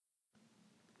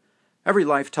Every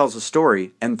life tells a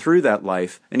story, and through that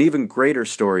life, an even greater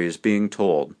story is being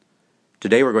told.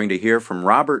 Today we're going to hear from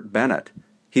Robert Bennett.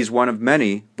 He's one of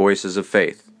many voices of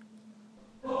faith.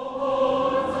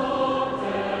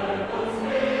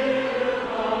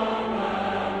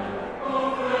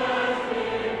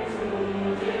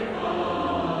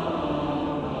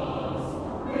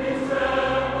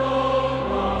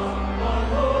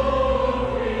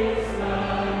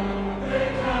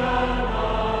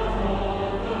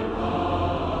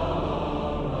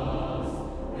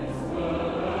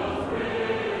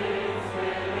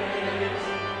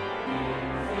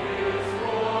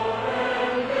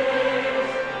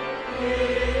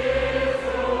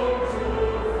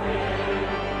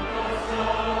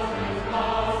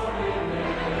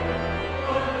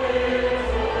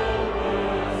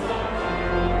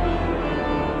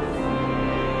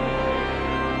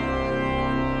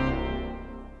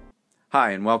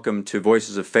 Hi, and welcome to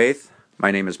Voices of Faith.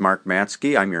 My name is Mark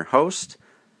Matsky. I'm your host.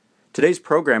 Today's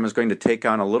program is going to take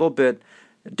on a little bit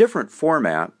different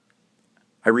format.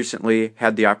 I recently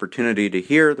had the opportunity to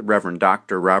hear the Reverend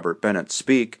Dr. Robert Bennett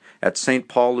speak at St.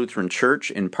 Paul Lutheran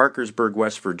Church in Parkersburg,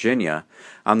 West Virginia,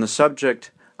 on the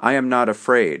subject, I Am Not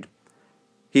Afraid.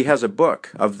 He has a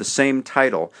book of the same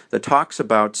title that talks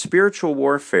about spiritual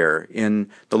warfare in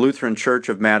the Lutheran Church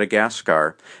of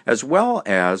Madagascar, as well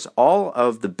as all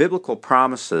of the biblical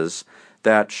promises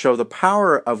that show the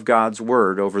power of God's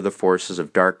Word over the forces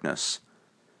of darkness.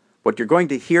 What you're going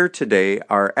to hear today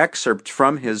are excerpts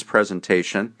from his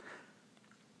presentation,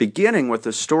 beginning with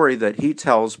a story that he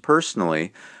tells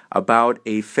personally about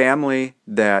a family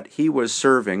that he was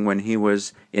serving when he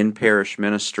was in parish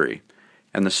ministry.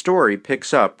 And the story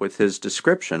picks up with his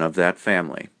description of that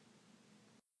family.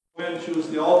 When she was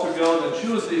the altar guild, and she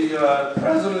was the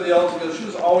president of the altar guild, she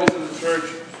was always in the church,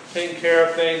 taking care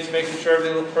of things, making sure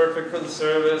everything looked perfect for the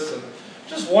service, and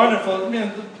just wonderful. I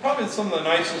mean, probably some of the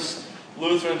nicest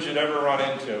Lutherans you'd ever run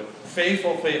into.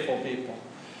 Faithful, faithful people.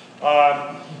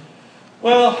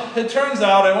 Well, it turns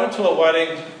out I went to a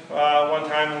wedding one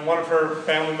time, and one of her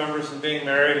family members was being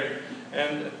married,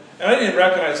 and I didn't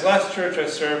recognize, the last church I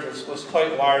served was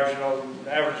quite large,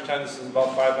 the average attendance is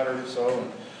about 500 or so,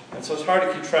 and so it's hard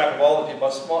to keep track of all the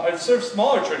people. I'd served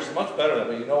smaller churches much better that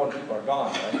way, you know when people are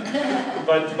gone, right?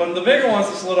 But when the bigger ones,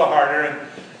 it's a little harder,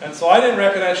 and so I didn't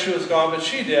recognize she was gone, but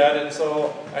she did, and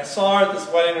so I saw her at this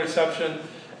wedding reception,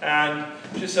 and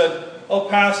she said, "Oh,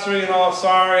 Pastor,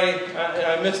 sorry,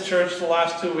 I missed church the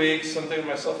last 2 weeks." I'm thinking to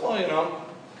myself, well,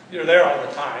 you're there all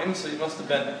the time, so you must have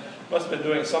been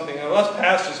doing something. Us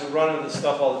pastors who run into this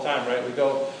stuff all the time, right? We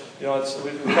go, we try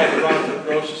to run to the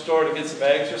grocery store to get some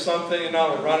eggs or something, we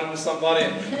run into somebody,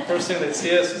 and first thing they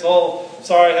see us is, "Oh,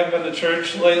 sorry, I haven't been to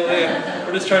church lately, and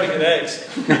we're just trying to get eggs."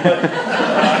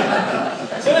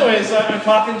 So anyways, I'm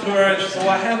talking to her, and she said, "Well,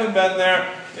 I haven't been there.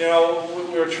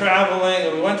 We were traveling,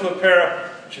 and we went to a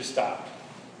pair." She stopped.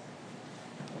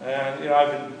 And,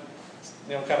 I've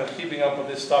been, kind of keeping up with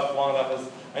this stuff long enough.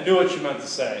 I knew what she meant to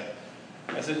say.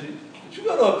 I said, "Did you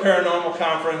go to a paranormal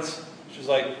conference?" She's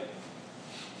like,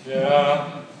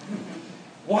 "Yeah."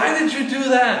 "Why did you do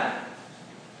that?"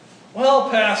 "Well,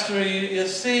 Pastor, you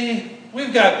see,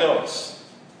 we've got ghosts.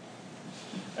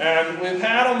 And we've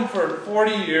had them for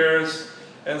 40 years,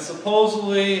 and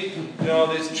supposedly,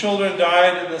 these children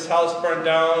died and this house burned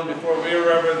down before we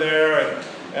were ever there,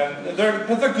 but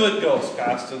they're good ghosts,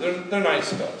 Pastor. They're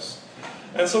nice ghosts.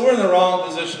 And so we're in the wrong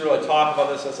position to really talk about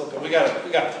this." I said, "Okay, we got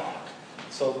to talk.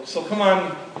 So come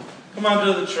on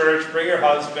to the church, bring your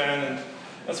husband."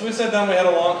 And so we sat down, we had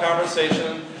a long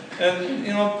conversation. And,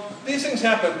 these things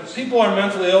happen. People are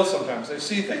mentally ill sometimes. They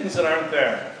see things that aren't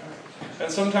there.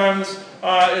 And sometimes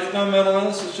it's not mental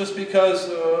illness. It's just because,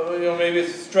 maybe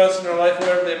it's stress in their life,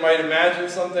 whatever. They might imagine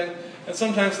something. And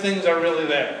sometimes things are really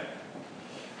there.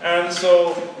 And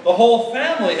so the whole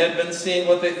family had been seeing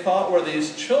what they thought were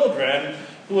these children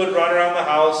who would run around the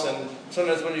house, and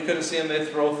sometimes when you couldn't see them, they'd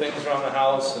throw things around the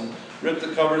house and rip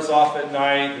the covers off at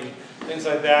night and things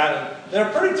like that. And they're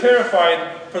pretty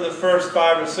terrified for the first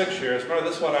 5 or 6 years. Remember,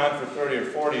 this went on for 30 or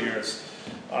 40 years.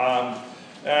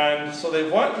 And so they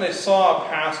went and they saw a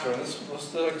pastor, and this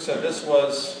was, like I said, this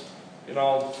was,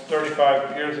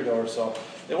 35 years ago or so.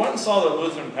 They went and saw the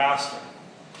Lutheran pastor.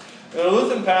 And the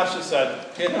Lutheran pastor said,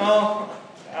 I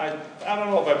don't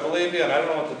know if I believe you, and I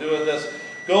don't know what to do with this.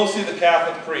 Go see the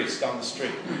Catholic priest down the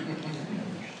street.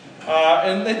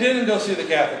 And they didn't go see the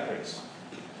Catholic priest.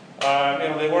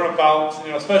 They weren't about,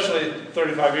 especially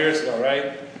 35 years ago,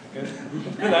 right?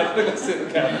 They're not going to go see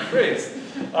the Catholic priest.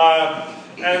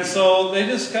 And so they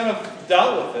just kind of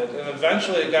dealt with it. And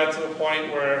eventually it got to the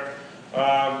point where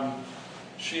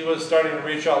she was starting to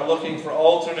reach out looking for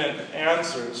alternate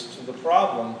answers to the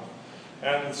problem.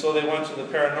 And so they went to the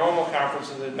paranormal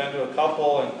conferences. They'd been to a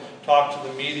couple and talked to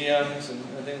the mediums and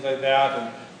things like that.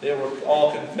 And they were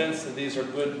all convinced that these are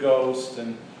good ghosts,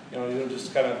 and you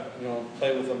just kind of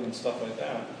play with them and stuff like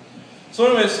that. So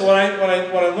anyway, so when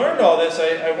I learned all this,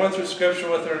 I went through scripture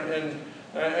with her, and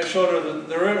I showed her that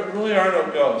there really are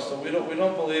no ghosts. So we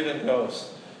don't believe in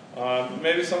ghosts.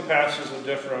 Maybe some pastors would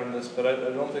differ on this, but I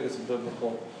don't think it's a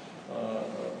biblical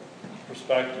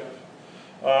perspective.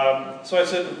 So I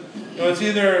said, it's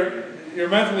either you're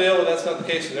mentally ill, but that's not the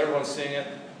case because everyone's seeing it.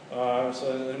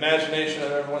 So the imagination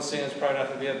that everyone's seeing is probably not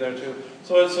going to be in there too.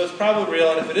 So it's probably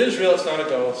real, and if it is real, it's not a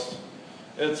ghost.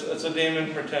 It's a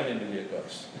demon pretending to be a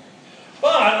ghost.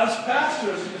 But as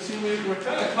pastors, you can see we're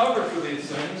kind of covered for these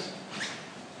things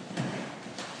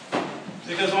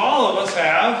because all of us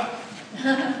have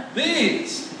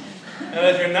these. And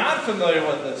if you're not familiar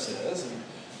with what this is,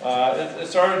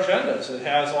 it's our agendas. It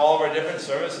has all of our different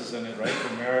services in it, right?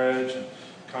 For marriage and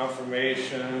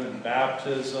confirmation and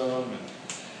baptism.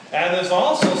 And there's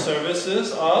also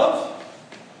services of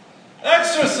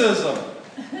exorcism.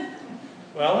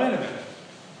 Well, wait a minute.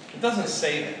 It doesn't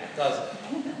say that, does it?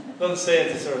 It doesn't say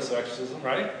it's a service of exorcism,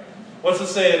 right? What's it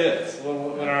say it is in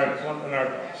our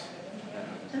books?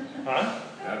 Huh?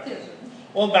 Baptism.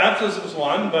 Well, baptism is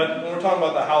one, but when we're talking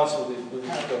about the house with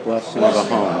these Blessing of a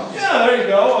home. Yeah, there you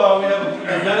go. We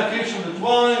have a dedication of the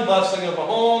dwelling, blessing of a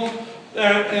home.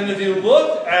 And if you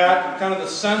look at kind of the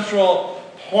central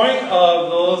point of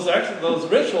those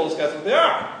rituals, guess what they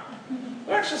are?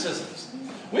 They're exorcisms.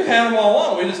 We've had them all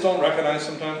along. We just don't recognize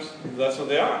sometimes that's what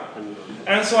they are.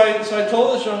 And so I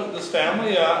told this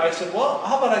family, I said, well,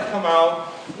 how about I come out,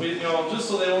 just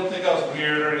so they don't think I was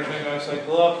weird or anything. I was like,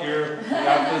 look, here, we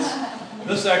got this.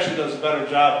 This actually does a better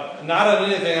job. Not on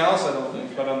anything else, I don't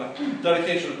think, but on the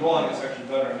dedication of the dwelling, it's actually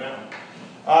better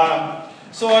now.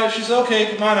 So she said,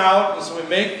 okay, come on out. And so we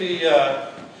make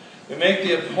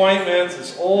the appointments.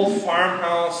 This old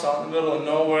farmhouse out in the middle of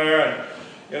nowhere,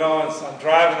 and I'm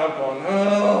driving up, going,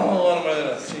 oh, what am I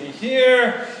going to see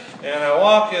here? And I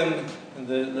walk in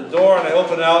the door, and I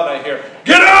open it out, and I hear,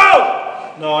 get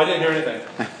out! No, I didn't hear anything.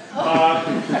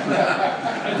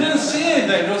 I didn't see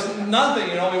anything. There was nothing.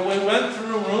 We went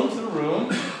through room.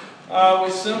 We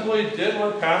simply did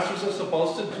what pastors are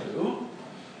supposed to do.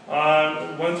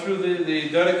 Went through the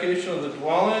dedication of the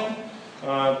dwelling,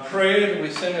 prayed. We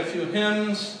sang a few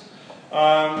hymns.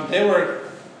 They were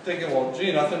thinking, well,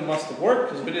 gee, nothing must have worked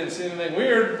because we didn't see anything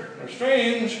weird or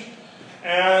strange.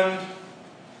 And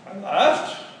I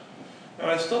left. And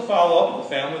I still follow up with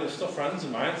the family. They're still friends of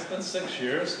mine. It's been 6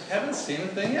 years. Haven't seen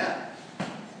anything yet.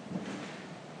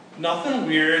 Nothing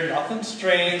weird, nothing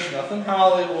strange, nothing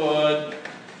Hollywood.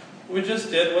 We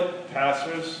just did what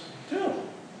pastors do.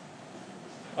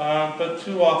 But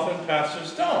too often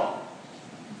pastors don't.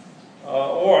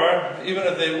 Or even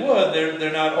if they would,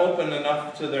 they're not open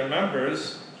enough to their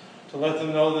members to let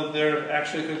them know that they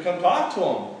actually could come talk to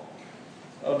them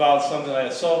about something like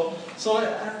that. So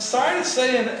I'm sorry to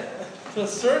say, to a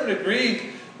certain degree,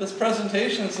 this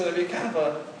presentation is going to be kind of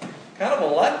a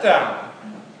letdown,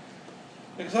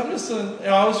 because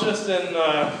I was just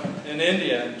in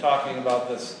India and talking about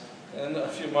this a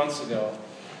few months ago,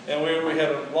 and we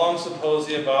had a long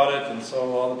symposium about it, and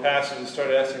so all the pastors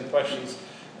started asking questions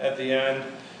at the end,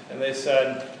 and they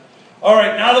said, "All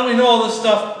right, now that we know all this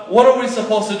stuff, what are we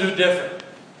supposed to do different?"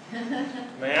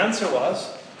 My answer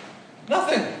was,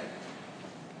 nothing.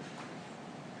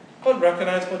 But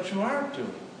recognize what you are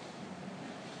doing.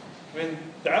 I mean,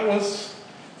 that was,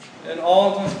 in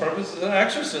all intents and purposes, an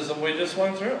exorcism we just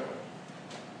went through.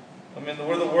 I mean,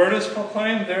 where the word is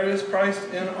proclaimed, there is Christ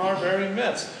in our very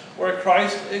midst. Where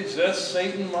Christ exists,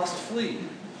 Satan must flee.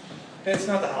 Okay, it's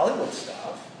not the Hollywood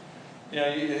stuff.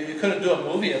 You couldn't do a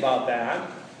movie about that.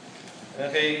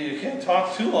 Okay, you can't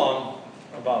talk too long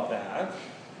about that.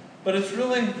 But it's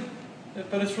really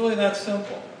that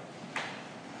simple.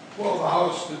 Well, the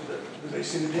house, did they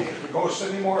see the ghosts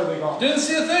anymore, or are they gone? Didn't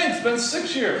see a thing. It's been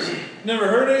 6 years. Never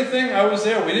heard anything. I was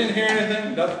there. We didn't hear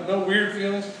anything. No weird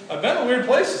feelings. I've been to weird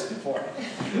places before.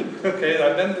 Okay,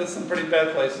 I've been to some pretty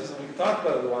bad places, and we can talk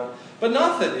about it one. But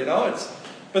nothing,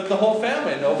 but the whole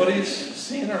family. Nobody's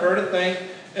seen or heard a thing.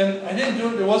 And I didn't do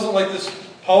it. It wasn't like this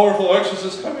powerful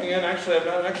exorcist coming in. Actually, I'm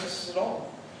not an exorcist at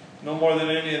all. No more than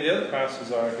any of the other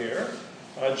pastors are here.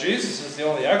 Jesus is the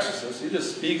only exorcist. He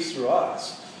just speaks through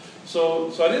us.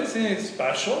 So I didn't see anything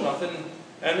special, nothing,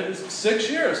 and it was 6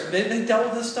 years. They dealt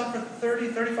with this stuff for 30,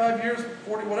 35 years,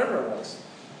 40, whatever it was,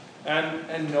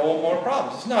 and no more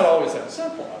problems. It's not always that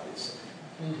simple, obviously,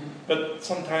 but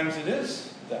sometimes it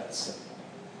is that simple.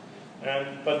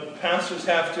 But pastors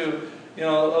have to,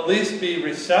 at least be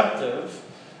receptive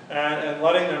and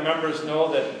letting their members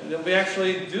know that we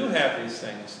actually do have these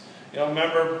things. A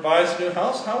member buys a new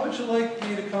house. How would you like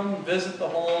me to come visit the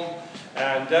home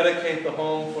and dedicate the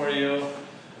home for you?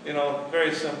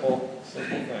 Very simple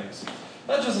things.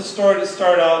 That's just a story to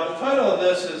start out. The title of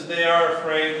this is "They Are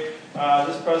Afraid."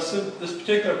 This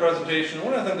particular presentation,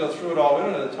 we're not going to go through it all. We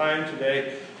don't have the time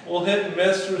today. We'll hit and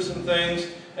miss through some things.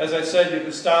 As I said, you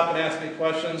can stop and ask me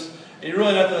questions. You're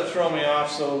really not going to throw me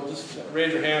off, so just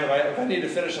raise your hand. If I need to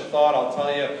finish a thought, I'll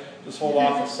tell you. Just hold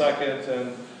off a second,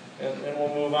 and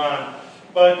we'll move on.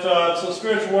 But so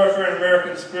spiritual warfare and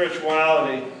American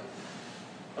spirituality.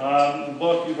 The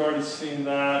book, you've already seen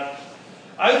that.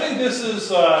 I think this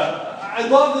is, I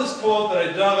love this quote that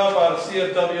I dug up out of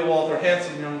C.F.W. Walther,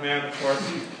 handsome young man, of course,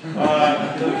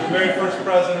 the very first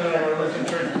president of our Lutheran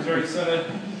Church Missouri Synod.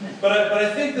 But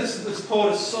I think this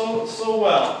quote is so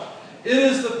well. It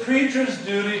is the preacher's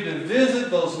duty to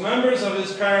visit those members of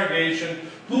his congregation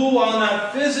who, while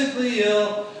not physically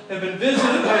ill, have been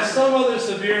visited by some other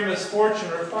severe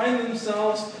misfortune or find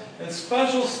themselves in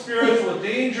special spiritual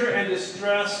danger and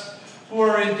distress, who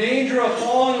are in danger of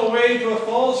falling away to a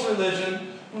false religion,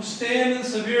 who stand in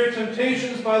severe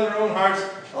temptations by their own hearts.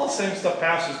 All the same stuff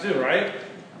pastors do, right?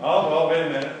 Oh, well, wait a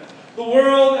minute. The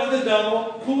world and the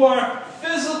devil, who are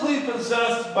physically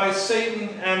possessed by Satan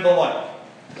and the like.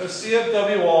 There's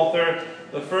C.F.W. Walther,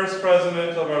 the first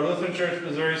president of our Lutheran Church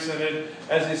Missouri Synod,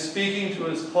 as he's speaking to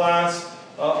his class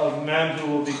of men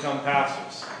who will become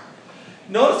pastors.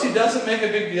 Notice he doesn't make a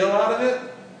big deal out of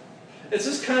it. It's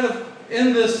just kind of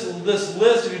in this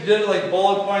list, if you did it like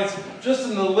bullet points, just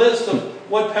in the list of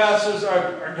what pastors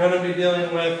are going to be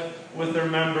dealing with their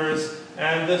members,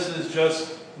 and this is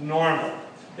just normal.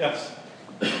 Yes?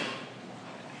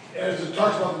 As it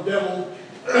talks about the devil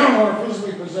are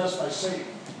physically possessed by Satan.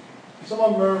 Some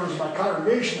of the members of my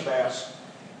congregation have asked,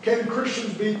 can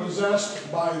Christians be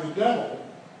possessed by the devil?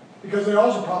 Because they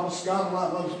also promise God will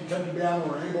not let us be tempted beyond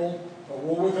what we're able, but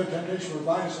will with that temptation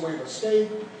provide us a way of escape.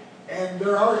 And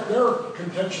their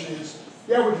contention is,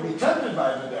 yeah, we can be tempted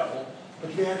by the devil,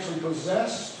 but to be actually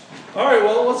possessed. All right,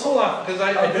 well, let's hold on, because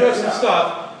I do have some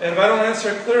stuff, and if I don't answer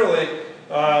it clearly,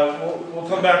 we'll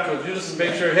come back to it. You just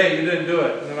make sure, hey, you didn't do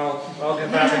it, and then I'll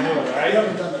get back and do it, all right? I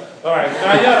haven't done it. All right,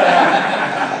 not yet I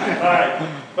haven't. All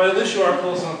right, but at least you are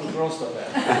close enough to throw stuff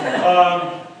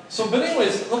at. But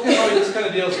anyways, look at how he just kind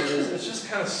of deals with this. It's just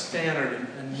kind of standard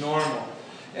and normal.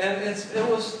 And it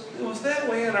was that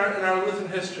way in our Lutheran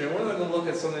history. And we're going to look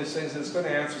at some of these things, and it's going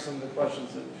to answer some of the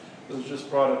questions that was just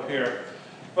brought up here.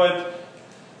 But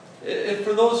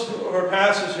for those who are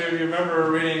pastors here, you remember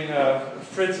reading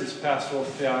Fritz's pastoral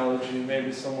theology,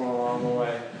 maybe somewhere along the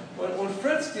way. When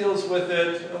Fritz deals with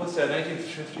it, what's that,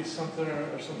 1950 something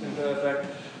or something to that effect?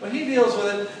 When he deals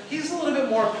with it, he's a little bit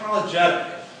more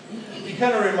apologetic. He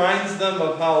kind of reminds them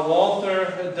of how Walther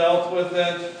had dealt with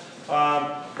it.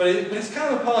 But he's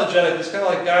kind of apologetic. It's kind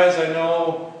of like, guys, I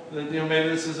know that maybe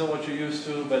this isn't what you're used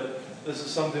to, but this is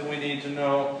something we need to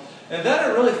know. And then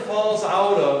it really falls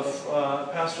out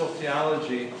of pastoral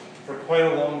theology for quite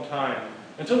a long time,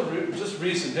 until just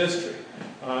recent history.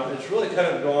 It's really kind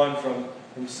of gone from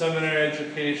seminary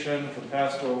education, from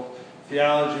pastoral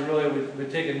theology. Really, we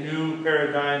take a new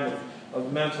paradigm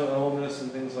of mental illness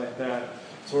and things like that.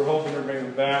 So we're hoping to bring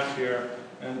them back here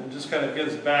and just kind of get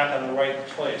us back on the right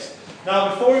place.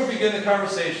 Now, before we begin the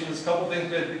conversation, there's a couple things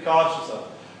we have to be cautious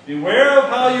of. Beware of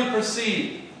how you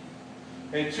proceed.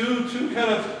 Okay, two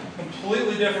kind of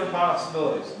completely different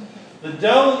possibilities. The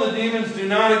devil and the demons do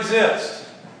not exist.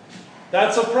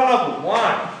 That's a problem.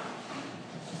 Why?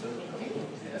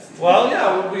 Well,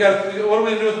 yeah, what are we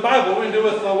going to do with the Bible? What are we going to do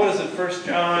with, what is it, 1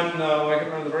 John, I can't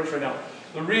remember the verse right now.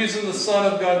 The reason the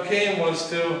Son of God came was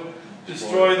to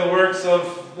destroy the works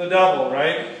of the devil,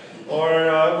 right? Or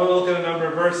we'll look at a number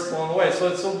of verses along the way.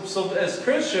 So as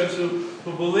Christians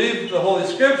who believe the Holy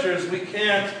Scriptures, we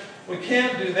can't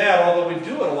do that, although we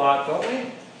do it a lot, don't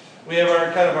we? We have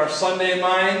our Sunday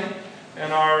mind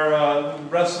and our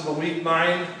rest of the week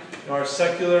mind, our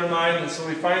secular mind, and so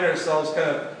we find ourselves kind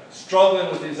of struggling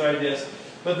with these ideas.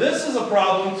 But this is a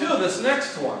problem too, this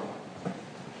next one.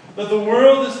 That the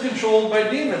world is controlled by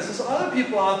demons. There's other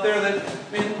people out there that,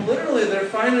 literally they're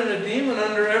finding a demon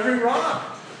under every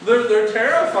rock. They're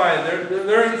terrified.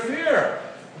 They're in fear.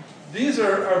 These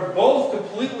are both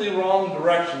completely wrong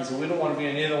directions, and we don't want to be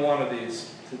in either one of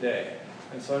these today.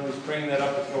 And so I'm just bringing that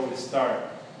up before we start.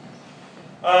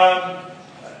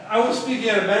 I was speaking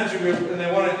at a men's group, and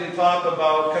they wanted to talk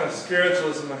about kind of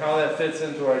spiritualism and how that fits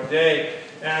into our day.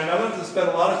 And I wanted to spend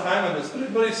a lot of time on this.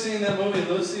 Anybody seen that movie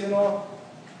Lucy and all?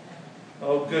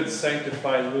 Oh, good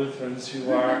sanctified Lutherans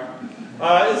you are.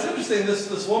 It's interesting,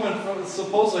 this woman,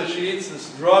 supposedly she eats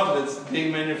this drug that's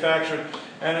being manufactured,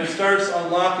 and it starts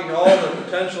unlocking all the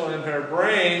potential in her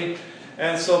brain,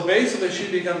 and so basically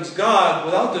she becomes God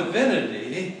without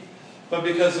divinity, but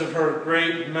because of her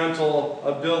great mental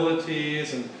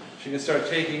abilities, and she can start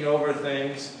taking over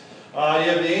things. You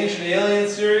have the Ancient Alien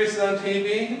series on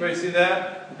TV. Everybody see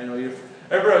that? I know you're...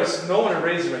 no one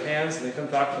raises their hands and they come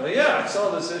talk to me. Yeah, I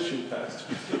saw this issue,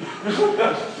 Pastor.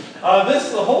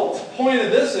 The whole point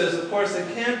of this is, of course,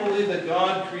 they can't believe that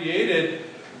God created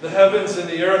the heavens and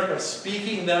the earth by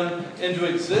speaking them into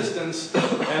existence,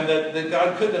 and that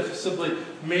God couldn't have simply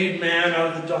made man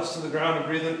out of the dust of the ground and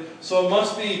breathed him. So it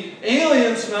must be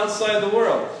aliens from outside the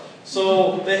world.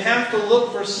 So they have to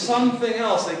look for something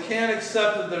else. They can't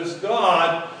accept that there's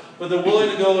God, but they're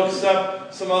willing to go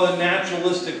accept some other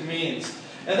naturalistic means.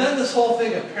 And then this whole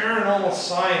thing of paranormal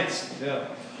science. Yeah.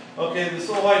 Okay, this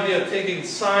whole idea of taking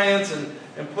science and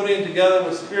putting it together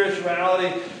with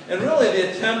spirituality. And really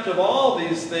the attempt of all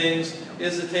these things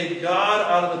is to take God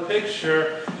out of the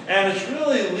picture. And it's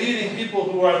really leading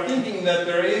people who are thinking that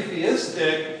they're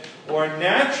atheistic or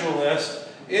naturalist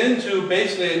into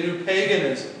basically a new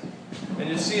paganism. And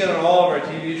you see it on all of our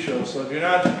TV shows. So if you're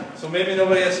not, so maybe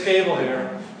nobody has cable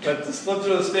here, but just flip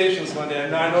through the stations one day.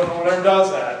 And I don't know whatever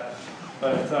does that.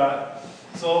 But,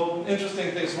 so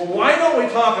interesting things. Well, why don't we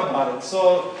talk about it?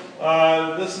 So,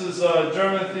 this is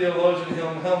German theologian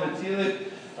Helmut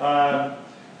Thielich.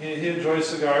 He enjoys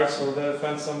cigars, so that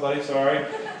offends somebody, sorry.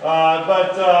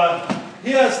 But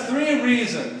he has 3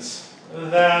 reasons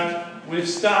that we've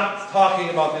stopped talking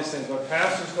about these things. Why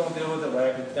pastors don't deal with it, why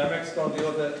academics don't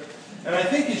deal with it. And I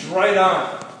think he's right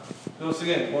on. Once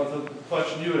again, the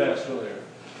question you had asked earlier.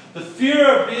 The fear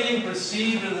of being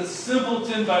perceived as a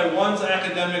simpleton by one's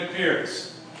academic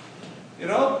peers. You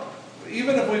know,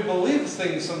 even if we believe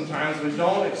things sometimes, we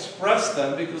don't express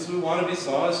them because we want to be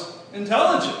saw as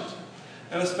intelligent.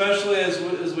 And especially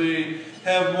as we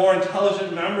have more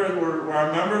intelligent members, where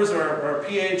our members are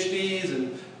PhDs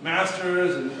and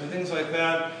masters and things like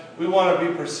that, we want to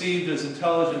be perceived as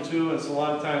intelligent too, and so a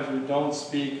lot of times we don't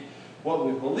speak what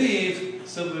we believe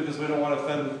simply because we don't want to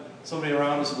offend somebody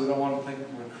around us, we don't want to think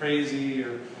we're crazy.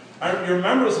 Or your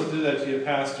members will do that to you,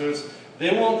 pastors.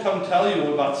 They won't come tell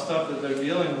you about stuff that they're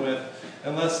dealing with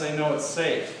unless they know it's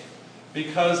safe.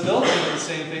 Because they'll think the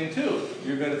same thing too.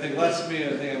 You're going to think less of me,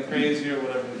 and think I'm crazy, or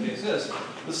whatever the case is.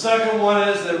 The second one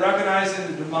is that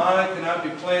recognizing the demonic cannot be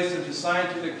placed into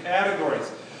scientific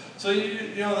categories. So,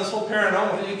 you know, this whole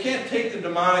paranormal, you can't take the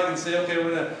demonic and say, okay,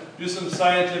 we're going to do some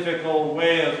scientific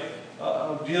way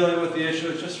of dealing with the issue.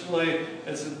 It's just really,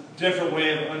 it's a different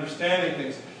way of understanding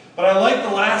things. But I like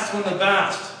the last one the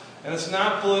best. And it's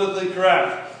not politically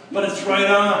correct, but it's right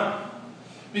on.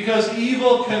 Because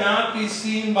evil cannot be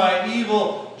seen by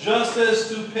evil, just as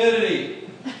stupidity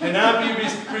cannot be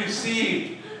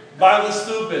perceived by the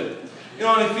stupid. You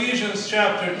know, in Ephesians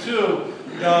chapter 2,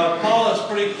 Paul is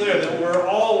pretty clear that we're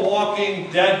all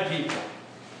walking dead people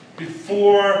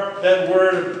before that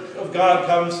word of God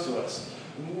comes to us.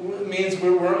 It means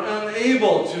we're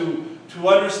unable to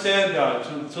understand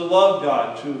God, to love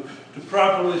God, to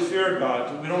properly fear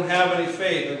God. We don't have any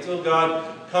faith until God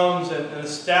comes and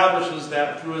establishes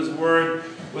that through His Word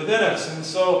within us. And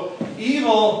so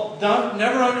evil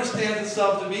never understands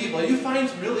itself to be evil. You find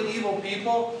really evil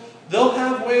people, they'll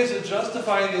have ways of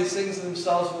justifying these things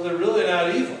themselves when they're really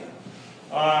not evil.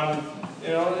 You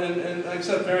know, and like I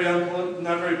said,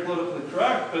 not very politically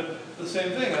correct, but the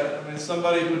same thing. I mean,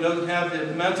 somebody who doesn't have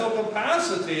the mental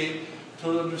capacity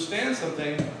to understand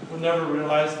something would never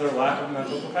realize their lack of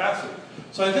mental capacity.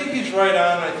 So I think he's right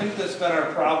on. I think that's been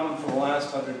our problem for the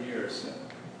last 100 years.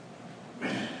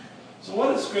 So what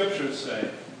does Scripture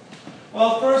say?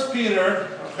 Well, 1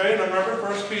 Peter, okay, remember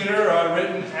 1 Peter,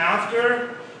 written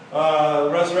after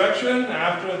resurrection,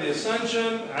 after the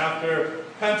ascension, after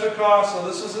Pentecost, so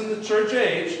this is in the church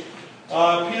age.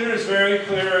 Peter is very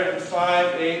clear in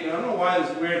 5:8. I don't know why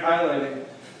this weird highlighting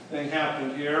thing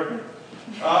happened here.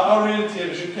 I'll read it to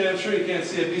you. I'm sure you can't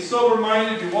see it. Be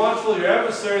sober-minded, be watchful. Your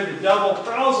adversary, the devil,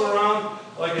 prowls around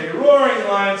like a roaring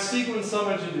lion, seeking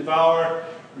someone to devour.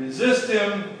 Resist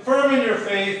him, firm in your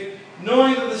faith,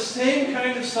 knowing that the same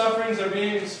kind of sufferings are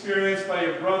being experienced by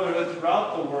your brotherhood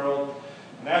throughout the world.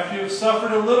 And after you have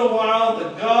suffered a little while,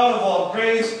 the God of all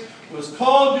grace, who has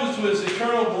called you to His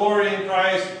eternal glory in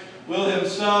Christ, will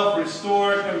Himself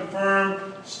restore,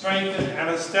 confirm, strengthen, and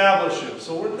establish you.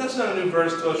 So that's not a new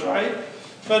verse to us, right?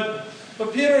 But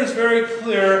Peter is very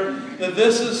clear that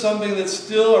this is something that's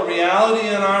still a reality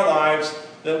in our lives.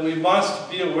 that we must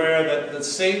be aware that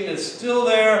Satan is still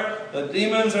there, the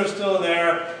demons are still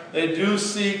there, they do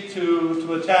seek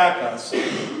to attack us.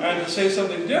 And to say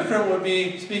something different would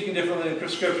be speaking differently in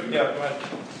Scripture. Yeah, go ahead.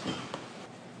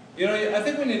 You know, I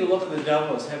think we need to look at the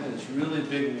devil as having this really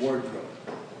big wardrobe.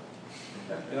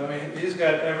 You know, I mean, he's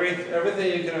got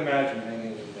everything you can imagine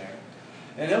hanging in there.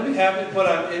 And he'll be happy to put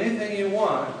on anything you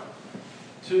want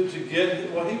to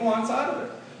get what he wants out of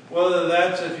it. Whether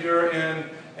that's if you're in an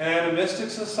animistic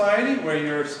society where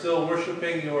you're still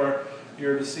worshiping your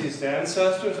deceased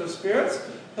ancestors or spirits,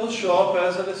 he'll show up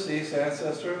as a deceased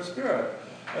ancestor or spirit.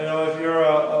 You know, if you're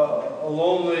a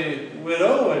lonely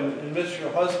widow and miss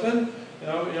your husband, you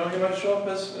know, he might show up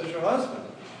as your husband.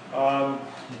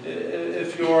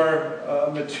 If you're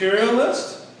a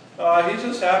materialist, he's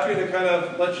just happy to kind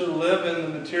of let you live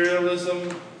in the materialism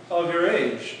of your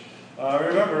age.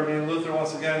 Remember, I mean, Luther,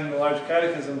 once again, in the Large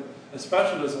Catechism,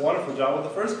 especially does a wonderful job with the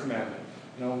first commandment.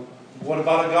 You know, what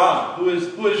about a God? Who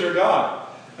is your God?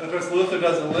 And of course, Luther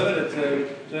doesn't limit it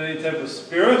to any type of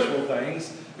spiritual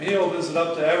things. He opens it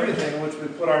up to everything in which we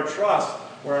put our trust,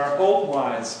 where our hope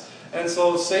lies. And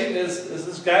so Satan is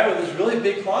this guy with this really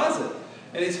big closet.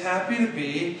 And he's happy to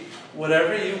be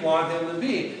whatever you want him to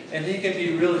be. And he can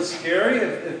be really scary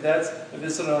if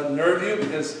it's going to unnerve you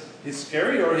because he's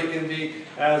scary, or he can be,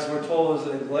 as we're told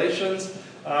in Galatians,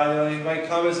 you know, he might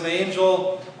come as an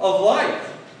angel of light.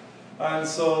 And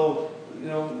so, you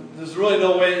know, there's really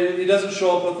no way, he doesn't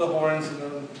show up with the horns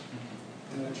and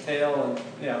the tail, and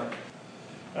yeah.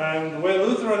 And the way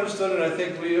Luther understood it, I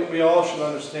think we all should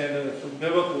understand it. The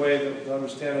biblical way to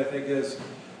understand it, I think, is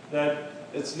that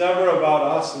it's never about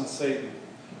us and Satan.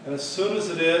 And as soon as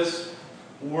it is,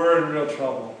 we're in real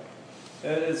trouble.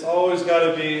 And it's always got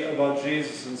to be about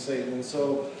Jesus and Satan. And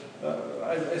so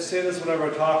I say this whenever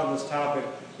I talk on this topic.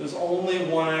 There's only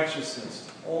one exorcist.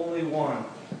 Only one.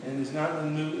 And he's not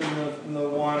in the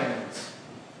one-ends.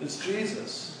 It's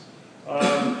Jesus.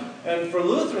 And for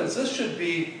Lutherans, this should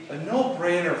be a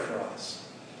no-brainer for us.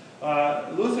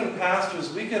 Lutheran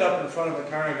pastors, we get up in front of a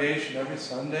congregation every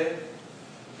Sunday.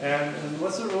 And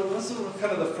what's kind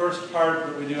of the first part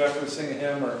that we do after we sing a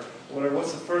hymn or whatever?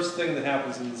 What's the first thing that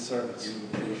happens in the service?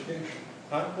 Invocation.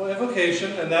 Well,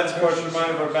 invocation, and that's, of course, a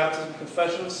reminder of our baptism,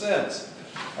 confession of sins.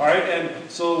 All right, and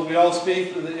so we all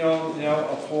speak, you know,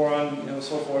 a foreign,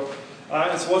 so forth.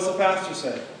 And so what's the pastor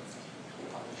say?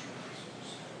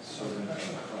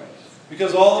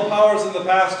 Because all the power's in the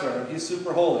pastor, and he's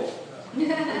super holy.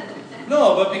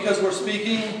 No, but because we're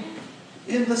speaking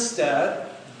in the stead,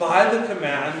 by the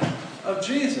command of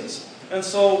Jesus. And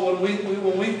so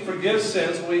when we forgive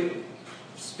sins, we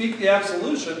speak the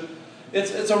absolution,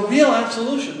 it's a real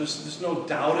absolution. There's no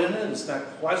doubt in it. It's not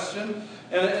questioned.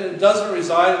 And it doesn't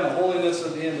reside in the holiness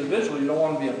of the individual. You don't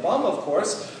want to be a bum, of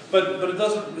course, but it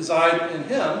doesn't reside in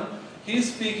him.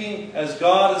 He's speaking as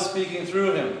God is speaking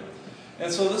through him.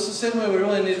 And so this is the same way we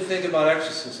really need to think about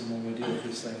exorcism when we deal with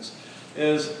these things.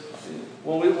 Is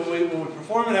when we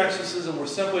perform an exorcism, we're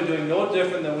simply doing no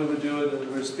different than we would do it if we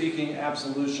were speaking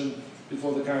absolution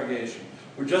before the congregation.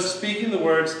 We're just speaking the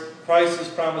words. Christ has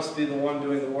promised to be the one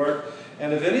doing the work.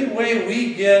 And if any way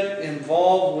we get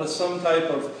involved with some type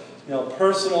of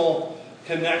personal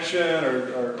connection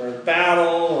or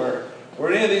battle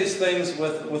or any of these things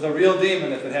with a real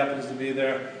demon, if it happens to be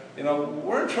there,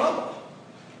 we're in trouble.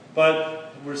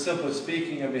 But we're simply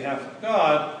speaking on behalf of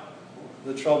God,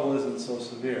 the trouble isn't so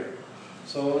severe.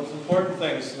 So it's important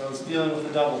things, it's dealing with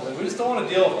the devil. We just don't want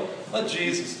to deal with him. Let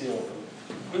Jesus deal with him.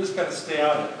 We just got to stay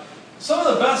out of it. Some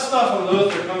of the best stuff on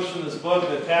Luther comes from this book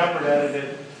that Tappert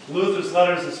edited, Luther's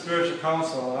Letters of Spiritual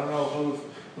Counsel. I don't know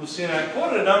who's seen it. I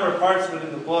quoted a number of parts of it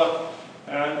in the book,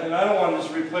 and I don't want to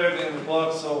just replay everything in the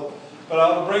book, but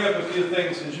I'll bring up a few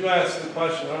things. Since you asked the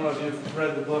question, I don't know if you've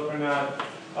read the book or not.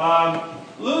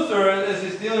 Luther, as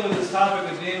he's dealing with this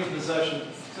topic of demon possession,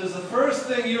 says the first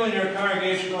thing you and your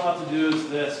congregation ought to do is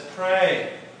this: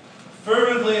 pray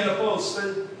fervently and oppose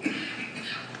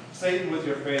Satan with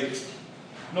your faith.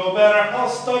 No matter how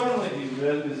stubbornly he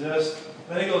resists.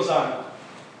 Then he goes on.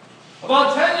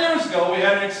 About 10 years ago, we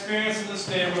had an experience in this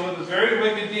neighborhood with a very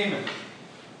wicked demon.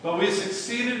 But we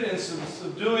succeeded in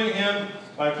subduing him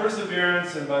by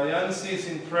perseverance and by the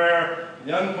unceasing prayer,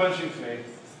 the unquenching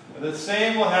faith. And the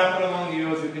same will happen among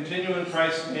you if you continue in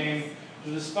Christ's name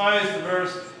to despise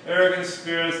diverse, arrogant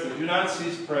spirits that do not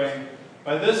cease praying.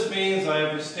 By this means I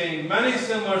have restrained many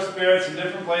similar spirits in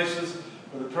different places,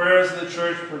 where the prayers of the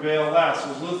church prevail less.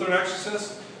 So is Luther an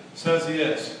exorcist? Says he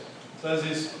is. Says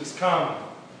he's come.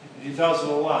 He tells it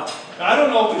a lot. Now, I don't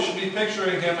know if we should be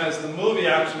picturing him as the movie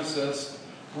exorcist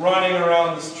running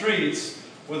around the streets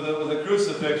with a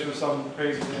crucifix or some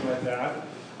crazy thing like that.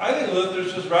 I think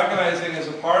Luther's just recognizing as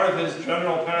a part of his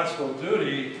general pastoral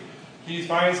duty, he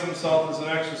finds himself as an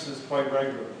exorcist quite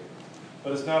regularly.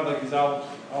 But it's not like he's out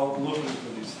looking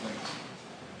for these things.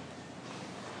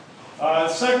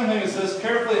 Second thing is this: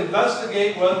 carefully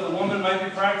investigate whether the woman might be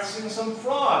practicing some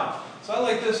fraud. So I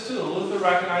like this too. Luther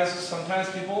recognizes sometimes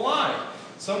people lie.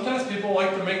 Sometimes people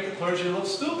like to make the clergy look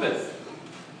stupid.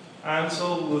 And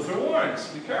so Luther warns,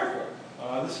 be careful.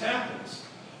 This happens.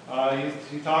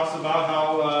 He talks about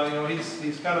how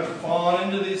he's kind of fallen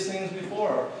into these things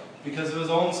before because of his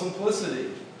own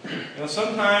simplicity.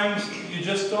 Sometimes you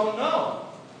just don't know.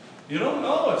 You don't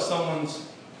know if someone's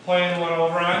playing one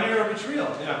over on you or if it's real.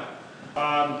 Yeah.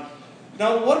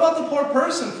 Now, what about the poor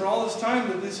person for all this time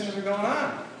that these things are going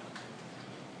on?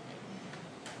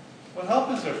 What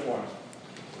help is there for him?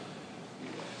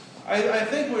 I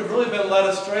think we've really been led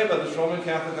astray by this Roman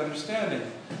Catholic understanding.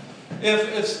 And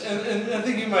I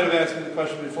think you might have asked me the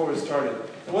question before we started.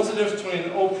 What's the difference between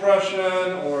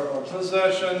oppression or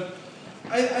possession?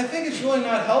 I think it's really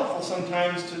not helpful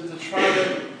sometimes to try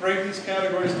to break these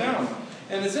categories down.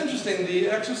 And it's interesting, the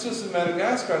exorcists in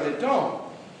Madagascar, they don't.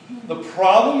 The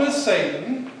problem is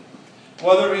Satan,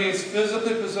 whether he's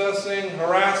physically possessing,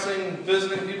 harassing,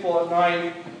 visiting people at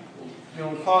night,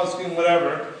 causing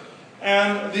whatever.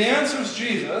 And the answer is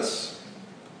Jesus.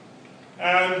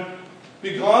 And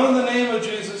be gone in the name of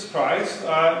Jesus Christ.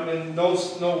 In no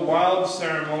wild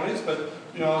ceremonies, but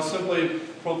simply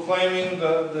proclaiming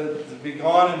the be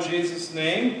gone in Jesus'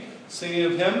 name, singing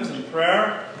of hymns and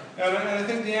prayer. And I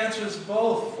think the answer is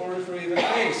both for either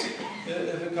case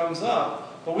if it comes up.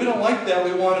 But we don't like that.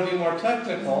 We want to be more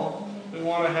technical. We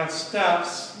want to have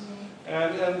steps.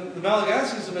 And the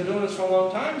Malagasys have been doing this for a long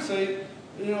time. Say,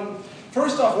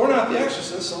 first off, we're not the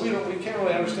exorcists, so we can't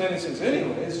really understand these things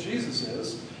anyways. Jesus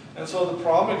is. And so the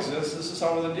problem exists. This is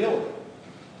how we're going to deal with it.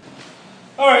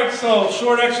 All right, so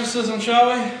short exorcism, shall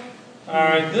we? All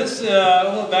right, this a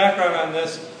little background on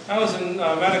this. I was in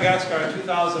Madagascar in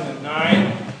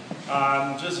 2009,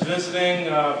 just visiting,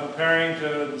 preparing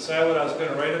to decide what I was going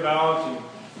to write about. And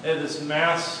they had this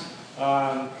mass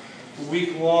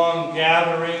week-long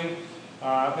gathering,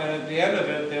 and at the end of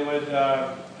it, they would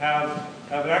have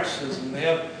an exorcism. They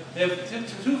have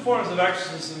two forms of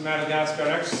exorcism in Madagascar: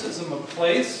 an exorcism of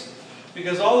place,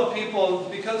 because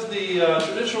the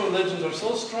traditional religions are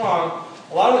so strong.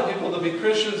 A lot of the people, they'll be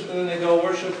Christians, and then they go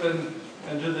worship and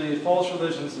do the false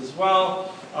religions as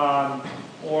well.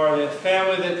 Or they have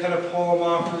family that kind of pull them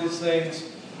off for these things.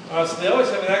 So they always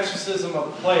have an exorcism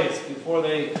of place before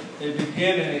they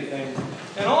begin anything.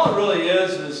 And all it really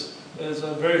is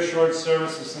a very short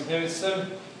service. Some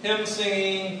hymn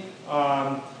singing,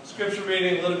 scripture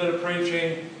reading, a little bit of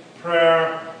preaching,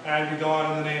 prayer, and you go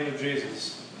on in the name of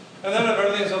Jesus. And then if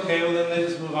everything's okay, well then they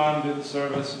just move on and do the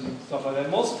service and stuff like that.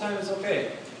 Most of the time it's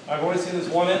okay. I've only seen this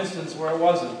one instance where it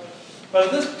wasn't. But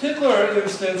in this particular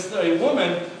instance, a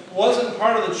woman wasn't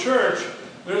part of the church.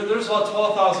 There's about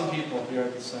 12,000 people here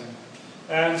at this thing.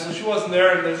 And so she wasn't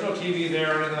there, and there's no TV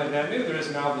there or anything like that. Maybe there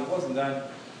is now, but it wasn't then.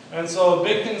 And so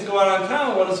big things go on in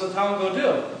town. What does the town go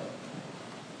do?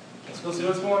 Let's go see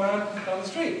what's going on down the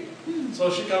street.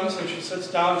 So she comes and she sits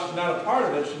down. She's not a part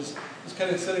of it. She's just kind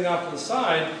of sitting off to the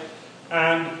side.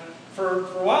 And for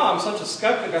a while, I'm such a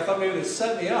skeptic, I thought maybe they'd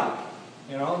set me up.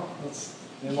 That's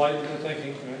enlightenment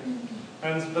thinking.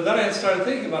 Right? But then I had started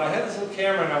thinking about it. I had this little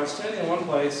camera, and I was standing in one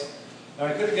place, and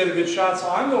I couldn't get a good shot, so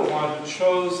I'm the one who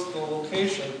chose the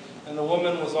location, and the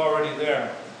woman was already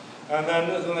there. And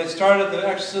then when they started the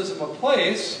exorcism of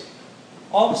place,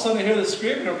 all of a sudden I hear this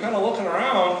screaming. I'm kind of looking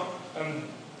around, and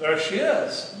there she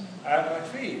is, at my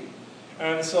feet.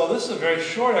 And so this is a very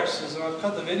short exorcism. I've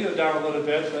cut the video down a little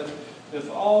bit, but if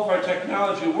all of our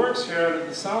technology works here, and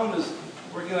the sound is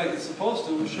working like it's supposed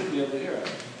to, we should be able to hear it.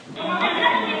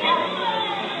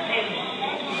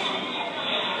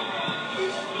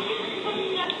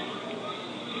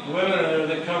 The women are there,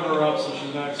 they cover her up so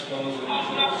she's not exposed. I'm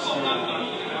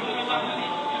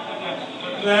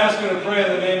going to ask her to pray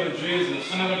in the name of Jesus.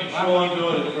 She won't do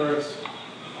it at first.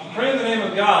 Pray in the name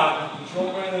of God, but she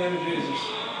won't pray in the name of Jesus.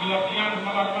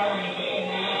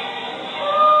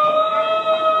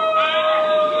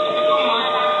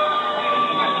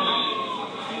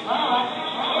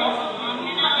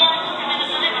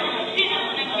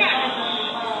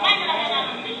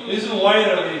 These are white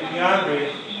are the Piandri.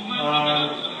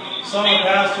 Some are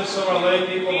pastors, some are lay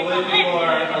people. The lay people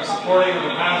are supporting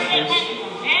the pastors.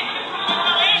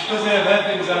 Just because they have head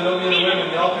things on, don't mean the women.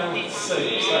 They all kind of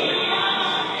say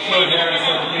short hair and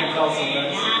stuff. You can't tell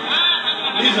sometimes.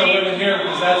 These are women here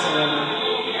because that's a woman.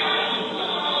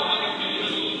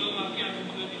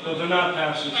 But they're not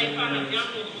pastors.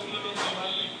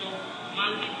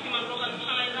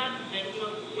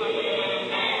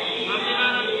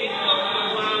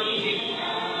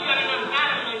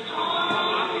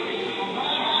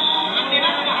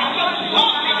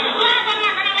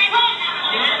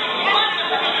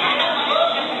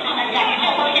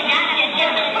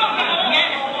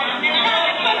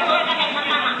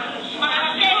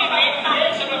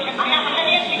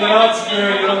 You're not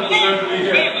scared, you don't deserve to be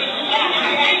here.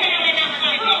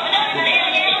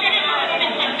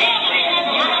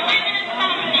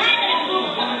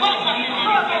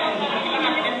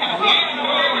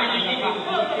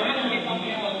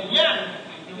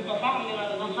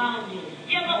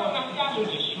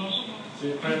 So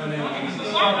you pray in the name of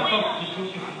Jesus.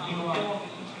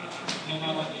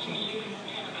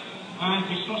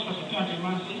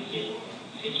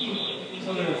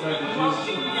 Something that's like that Jesus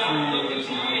can free you or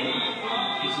something.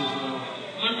 This is no.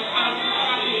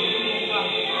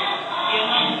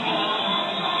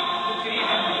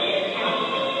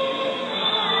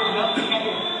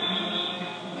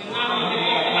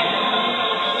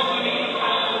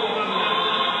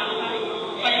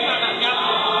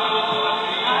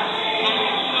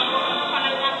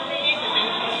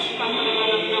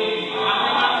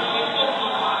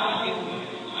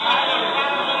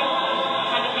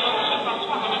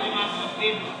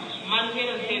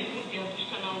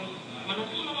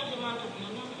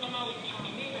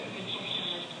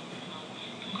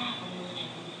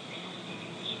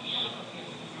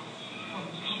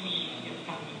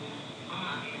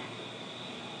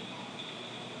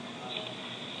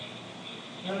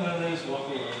 And then they just walk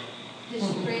away.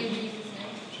 Just pray in Jesus'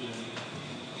 name.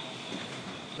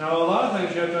 Now, a lot of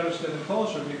things you have to understand the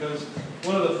culture, because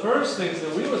one of the first things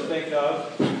that we would think of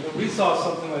when we saw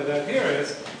something like that here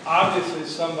is obviously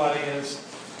somebody is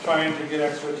trying to get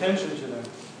extra attention to them.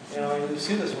 You know, you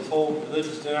see this with whole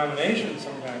religious denominations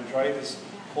sometimes, right? This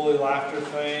holy laughter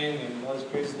thing and all these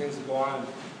crazy things that go on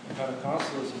in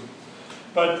Pentecostalism.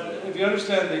 But if you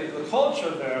understand the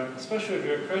culture there, especially if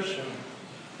you're a Christian,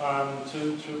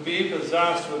 to be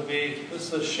possessed would be,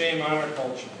 this is a shame honor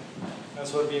culture. And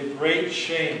so it would be a great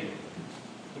shame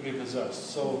to be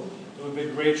possessed. So it would be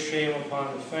a great shame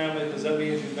upon the family, because that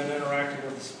means you've been interacting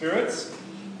with the spirits.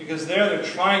 Because they're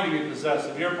trying to be possessed.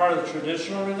 If you're part of the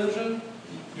traditional religion,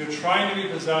 you're trying to be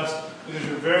possessed because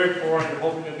you're very poor and you're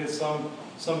hoping to get some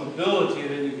ability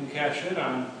that you can cash in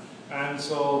on. And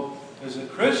so as a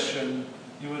Christian,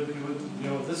 you would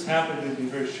if this happened, it would be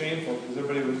very shameful, because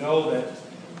everybody would know that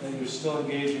you're still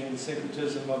engaging in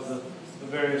syncretism of the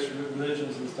various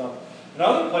religions and stuff. In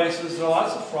other places, there are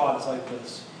lots of frauds like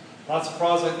this. Lots of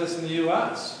frauds like this in the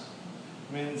U.S.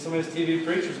 I mean, some of these TV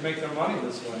preachers make their money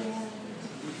this way.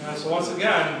 And so once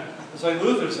again, it's like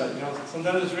Luther said,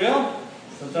 sometimes it's real,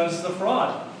 sometimes it's a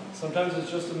fraud. Sometimes it's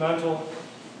just a mental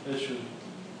issue.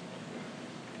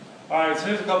 All right, so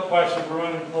here's a couple questions. We're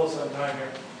running close on time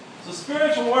here. So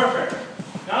spiritual warfare.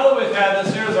 Now that we've had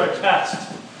this, here's our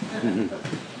test.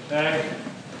 Okay?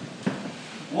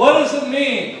 What does it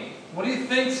mean? What do you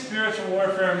think spiritual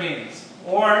warfare means?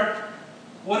 Or,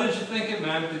 what did you think it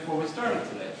meant before we started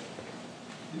today?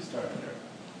 You started there.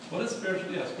 What is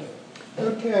spiritual? Yes, go ahead.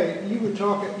 Okay,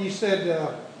 you said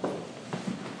the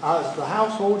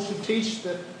household should teach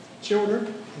the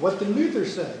children. What did Luther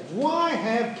say? Why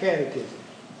have catechism?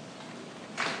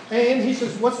 And he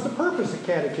says, what's the purpose of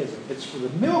catechism? It's for the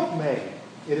milkmaid.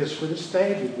 It is for the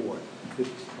stable boy.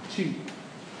 To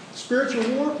spiritual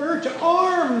warfare, to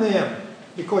arm them.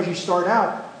 Because you start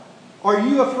out, are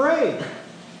you afraid?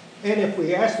 And if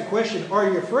we ask the question, are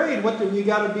you afraid? What do you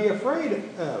got to be afraid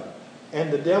of?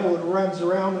 And the devil runs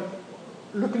around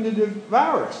looking to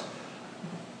devour us.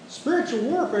 Spiritual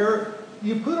warfare,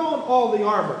 you put on all the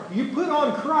armor. You put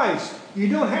on Christ. You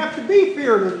don't have to be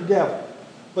feared of the devil.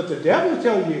 But the devil will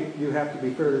tell you you have to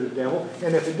be feared of the devil.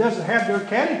 And if it doesn't have their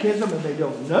catechism and they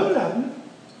don't know nothing,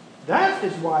 that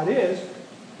is why it is.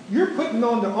 You're putting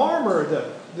on the armor,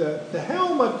 the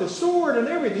helmet, the sword, and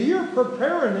everything. You're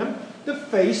preparing them to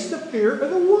face the fear of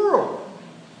the world.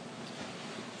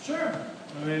 Sure.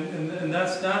 I mean, and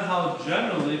that's not how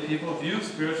generally people view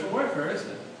spiritual warfare, is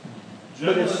it?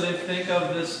 Generally, they think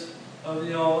of this,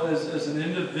 as an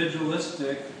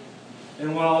individualistic.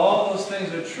 And while all those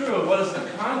things are true, what is the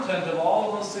content of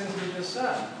all those things we just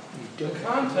said? The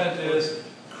content is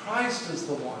Christ is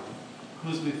the one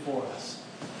who's before us.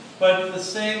 But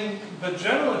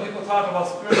generally, people talk about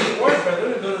spiritual warfare. They're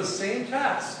going to go to the same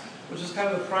text, which is kind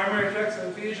of the primary text in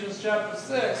Ephesians chapter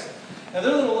 6. And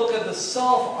they're going to look at the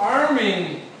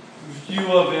self-arming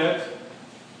view of it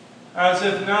as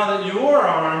if now that you're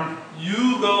armed,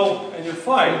 you go and you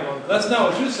fight. That's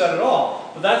not what you said at all,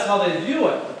 but that's how they view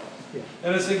it. Yeah.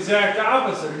 And it's the exact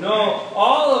opposite. No,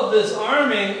 all of this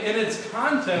arming in its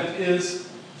content is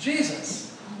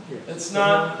Jesus. Yes. It's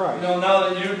not, Christ.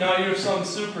 now you're some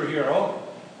superhero,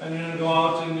 and you're going to go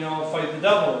out and fight the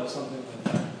devil or something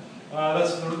like that.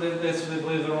 That's what they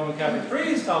believe the Roman Catholic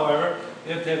priest. However,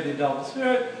 you have to have the adult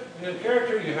spirit, you have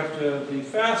character, you have to be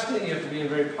fasting, you have to be a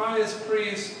very pious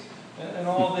priest, and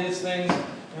all these things.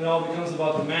 And it all becomes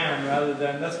about the man rather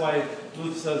than, that's why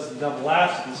Luther says the devil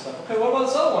laughs and stuff. Okay, what about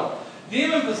this other one?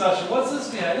 Demon possession. What's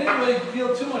this mean? I didn't really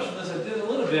feel too much of this. I did a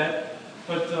little bit,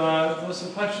 but there was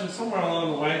some questions somewhere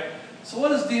along the way. So what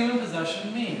does demon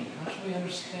possession mean? How should we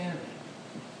understand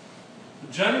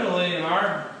it? Generally, in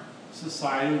our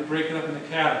society, we break it up into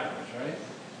categories, right?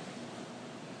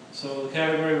 So the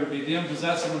category would be demon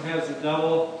possessed, someone has the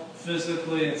devil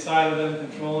physically inside of them,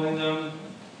 controlling them.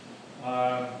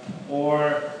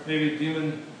 Or maybe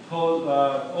demon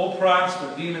oppressed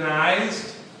or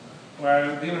demonized,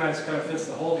 where demonized kind of fits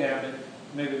the whole gamut,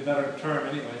 maybe a better term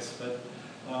anyways, but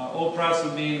oppressed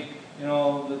would mean,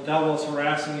 the devil is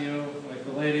harassing you, like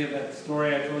the lady of that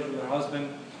story I told you with her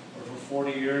husband, or for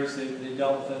 40 years they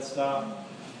dealt with that stuff.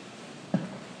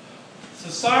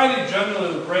 Society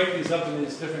generally would break these up into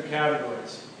these different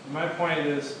categories. And my point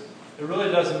is, it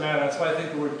really doesn't matter. That's why I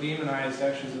think the word demonized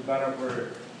actually is a better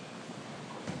word.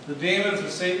 The demons or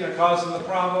Satan are causing the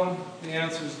problem. The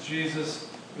answer is Jesus.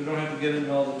 We don't have to get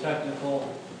into all the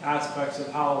technical aspects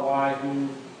of how, why, who,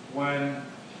 when,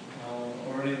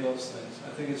 or any of those things.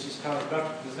 I think it's just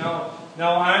counterproductive because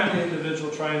now I'm the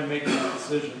individual trying to make these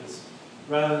decisions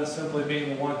rather than simply being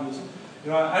the one who's,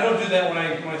 I don't do that when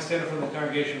I stand in front of the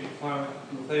congregation and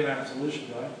proclaim absolution,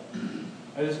 do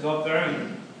I? I just go up there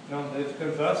and they've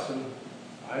confessed and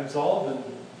I absolve, and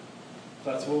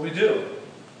that's what we do.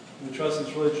 We trust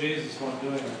it's really Jesus who I'm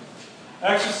doing it.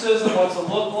 Exorcism, what's it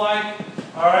look like?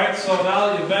 Alright, so now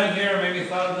that you've been here, maybe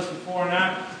thought of this before or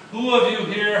not, who of you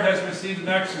here has received an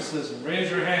exorcism? Raise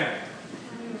your hand.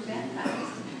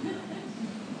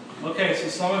 Okay, so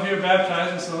some of you are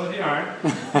baptized and some of you aren't.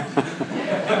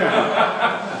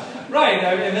 Right,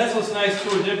 and that's what's nice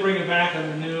too. We did bring it back on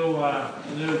the new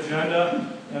agenda,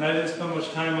 and I didn't spend much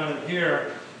time on it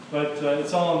here, but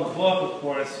it's all in the book, of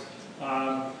course.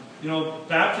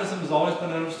 Baptism has always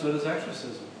been understood as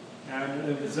exorcism. And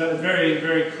it's very,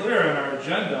 very clear in our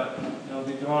agenda.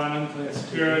 Be gone into the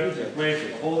Spirit, wait for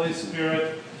the Holy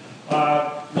Spirit.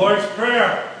 Lord's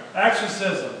Prayer,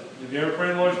 exorcism. Have you ever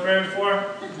prayed the Lord's Prayer before?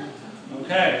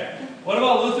 Okay. What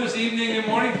about Luther's evening and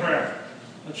morning prayer?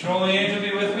 Let your holy angel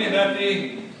be with me, and that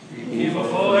be evil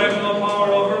foe have no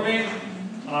power over me.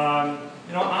 On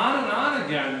and on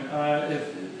again.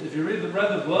 If you read the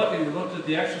book and you looked at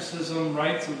the exorcism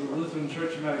rites of the Lutheran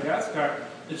Church of Madagascar,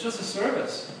 it's just a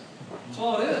service. That's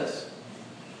all it is.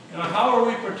 How are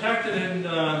we protected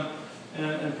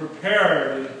and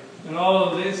prepared and all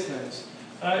of these things?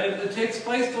 It takes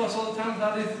place to us all the time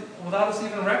without us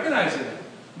even recognizing it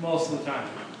most of the time.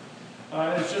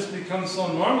 It's just become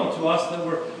so normal to us that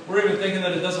we're even thinking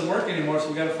that it doesn't work anymore, so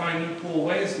we've got to find new cool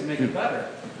ways to make it better.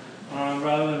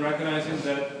 Rather than recognizing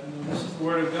that this is the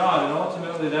Word of God, and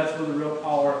ultimately that's where the real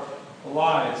power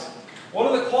lies. What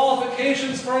are the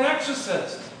qualifications for an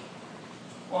exorcist?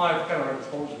 Well, I've kind of already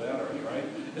told you that already, right?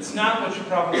 It's not what you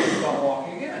probably think about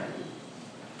walking in.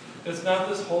 It's not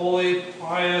this holy,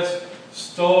 pious,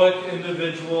 stoic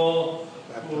individual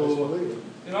who,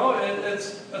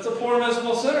 it's a poor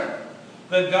miserable sinner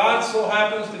that God so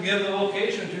happens to give the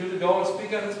vocation to go and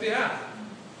speak on his behalf.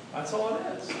 That's all it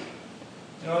is.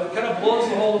 It kind of blows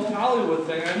the whole Hollywood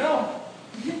thing, I know.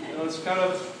 It's kind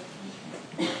of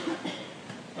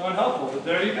unhelpful, but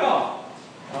there you go.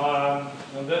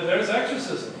 There's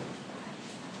exorcism.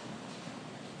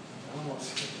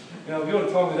 If you would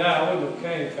have told me that, I wouldn't have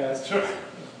came faster.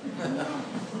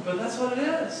 But that's what it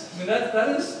is. I mean,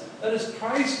 that is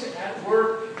Christ at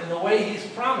work in the way He's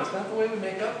promised, not the way we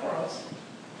make up for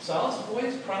ourselves, but the way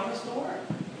He's promised to work.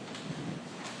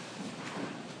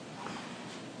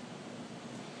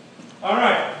 All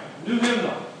right, new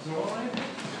hymnal. Is it all right?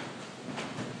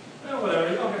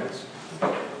 Whatever. Oh, here it is.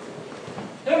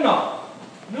 Hymnal,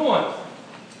 new one.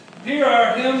 Here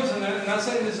are hymns, and I'm not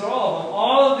saying these are all of them.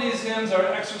 All of these hymns are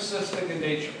exorcistic in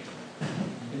nature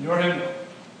in your hymnal.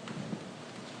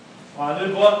 The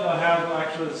new book will have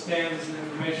actually the standards and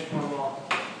information from them all.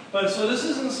 But so this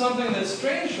isn't something that's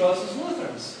strange to us as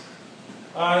Lutherans.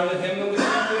 The hymn that we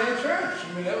sing today in church.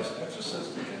 I mean, that was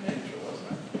exorcistic in nature,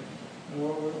 wasn't it? And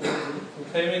we're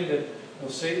proclaiming that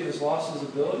Satan has lost his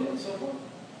ability and so forth.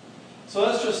 So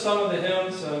that's just some of the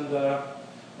hymns, and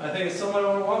I think it's somewhat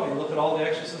overwhelming. You look at all the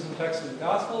exorcism texts in the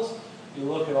Gospels, you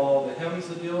look at all the hymns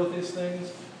that deal with these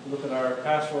things, you look at our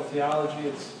pastoral theology,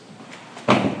 it's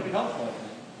pretty helpful, I think.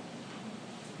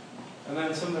 And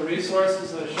then some of the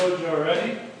resources that I showed you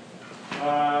already.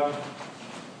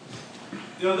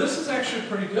 This is actually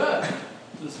pretty good.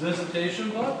 This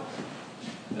visitation book.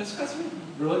 It's got some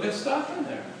really good stuff in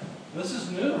there. This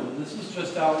is new. This is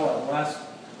just out, the last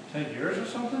 10 years or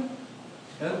something?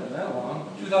 Hasn't been that long.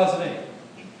 2008.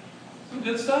 Some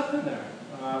good stuff in there.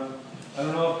 I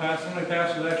don't know if how many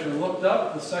pastors actually looked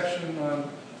up the section on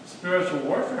spiritual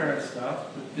warfare and stuff.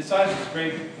 But besides, it's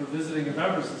great for visiting your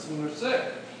members when they're sick.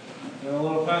 A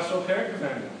little pastoral care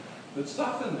companion. Good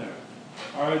stuff in there.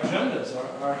 Our agendas,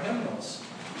 our hymnals.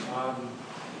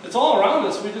 It's all around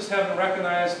us. We just haven't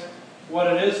recognized what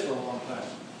it is for a long time.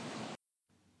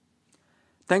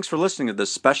 Thanks for listening to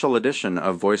this special edition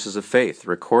of Voices of Faith,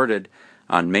 recorded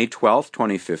on May 12,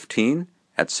 2015,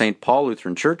 at St. Paul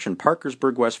Lutheran Church in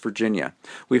Parkersburg, West Virginia.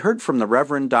 We heard from the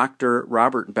Reverend Dr.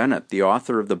 Robert Bennett, the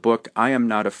author of the book I Am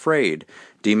Not Afraid,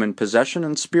 Demon Possession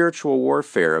and Spiritual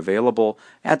Warfare, available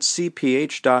at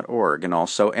cph.org and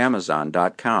also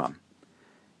amazon.com.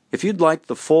 If you'd like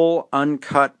the full,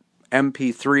 uncut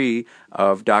MP3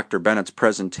 of Dr. Bennett's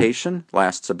presentation,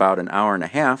 lasts about an hour and a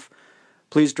half,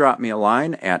 please drop me a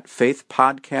line at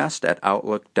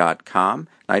faithpodcast@outlook.com.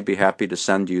 I'd be happy to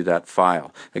send you that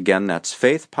file. Again, that's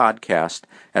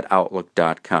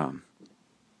faithpodcast@outlook.com.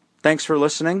 Thanks for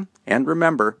listening, and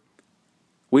remember,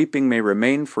 weeping may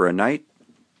remain for a night,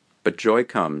 but joy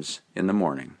comes in the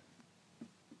morning.